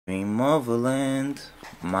Dream of a land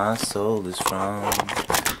my soul is from.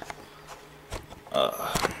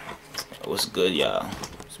 What's good, y'all?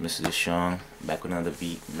 It's Mr. Deshong back with another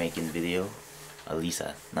beat making video. At least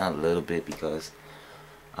not a little bit, because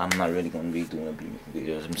I'm not really gonna be doing a beat making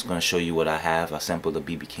videos. I'm just gonna show you what I have. I sampled the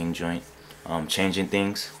BB King joint, changing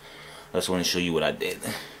things. I just want to show you what I did.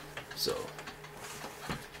 So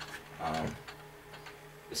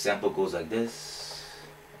the sample goes like this.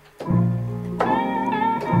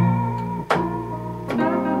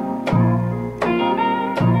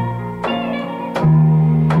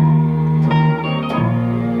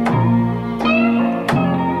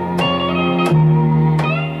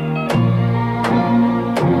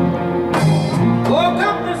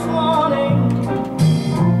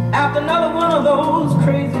 Another one of those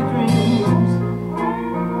crazy dreams.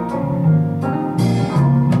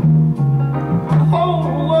 The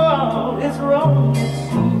whole world is wrong, it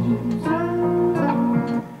seems.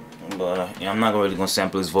 But I'm not really gonna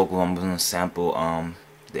sample his vocal. I'm gonna sample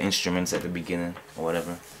the instruments at the beginning or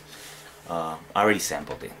whatever. I already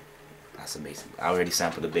sampled it. That's the basic. I already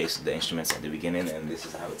sampled the bass, the instruments at the beginning, and this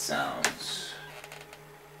is how it sounds.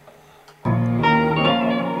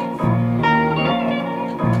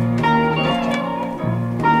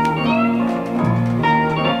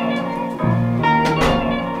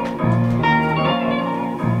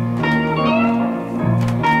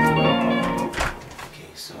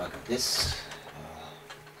 This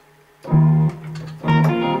we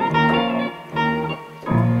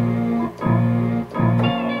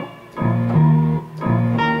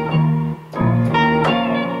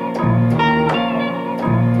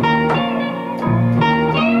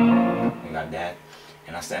got that,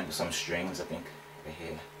 and I sampled some strings, I think, right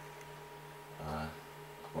here.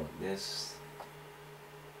 Like this.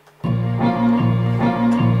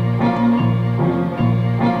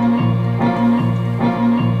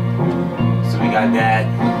 Got that,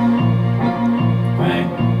 right?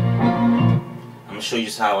 I'm gonna show you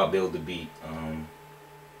just how I build the beat.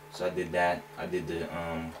 So I did that. I did the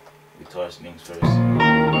guitar strings first, right?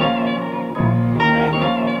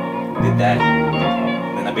 Did that.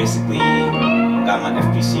 Then I basically got my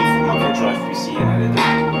FPC, my virtual FPC, and I did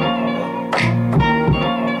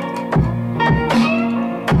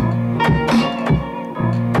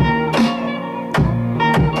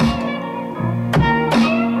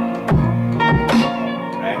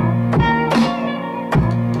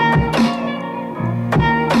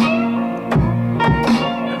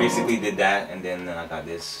did that, and then I got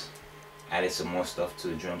this, added some more stuff to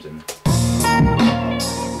the drums, and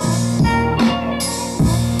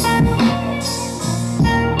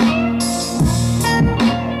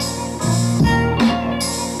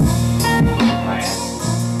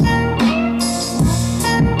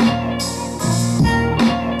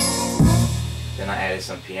then I added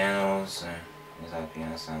some pianos, and here's how the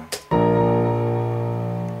piano sound.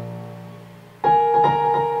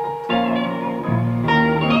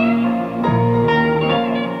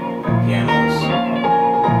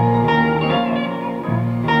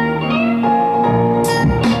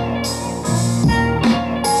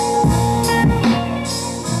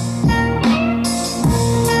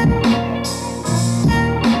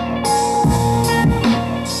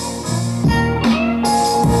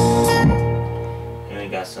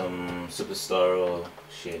 Some Superstar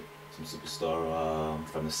shit, some Superstar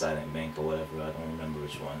from the Silent Bank or whatever, I don't remember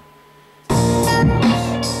which one.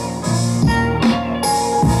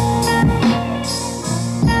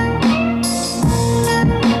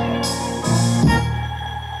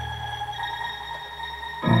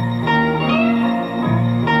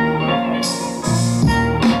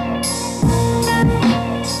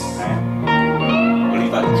 Alright, we'll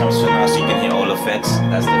leave out the drums for now so you can hear all the effects.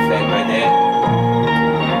 That's the effect right there.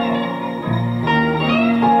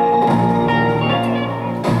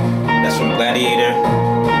 Gladiator 2.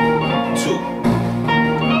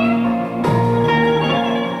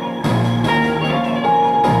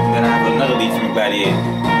 Then I have another lead from Gladiator.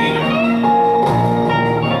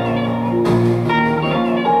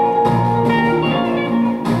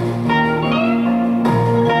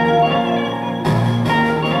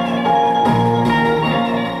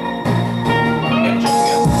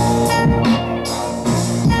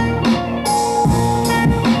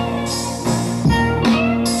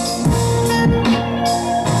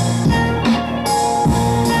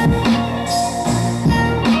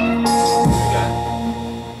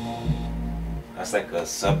 That's like a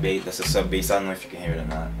sub bass. That's a sub bass. I don't know if you can hear it or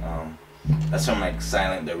not. That's from like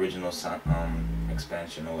Silent, the original sound,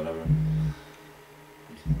 expansion or whatever.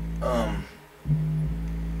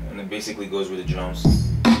 And it basically goes with the drums.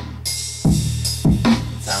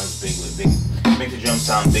 It sounds big with big. makes the drum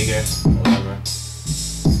sound bigger, whatever.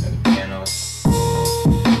 And the piano.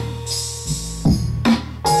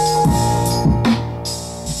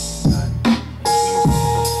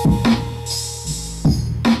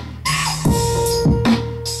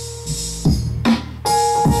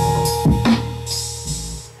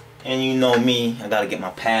 And you know me, I gotta get my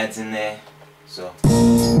pads in there, so.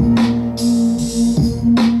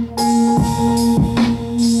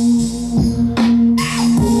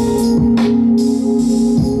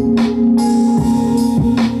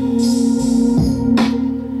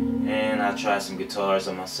 And I'll try some guitars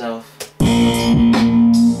on myself. And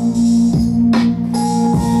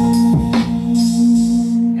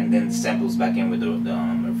then the samples back in with the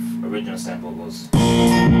original sample goes.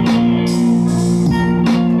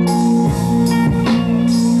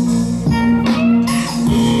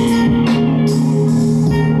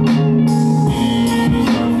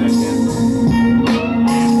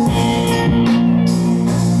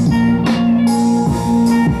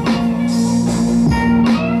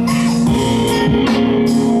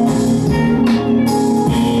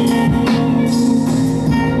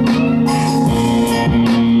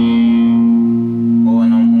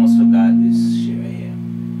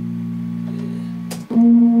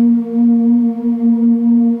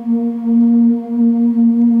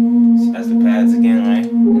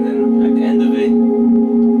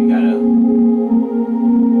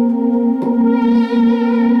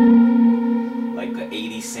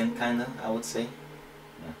 Kinda, I would say.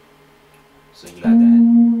 Yeah. So you got that.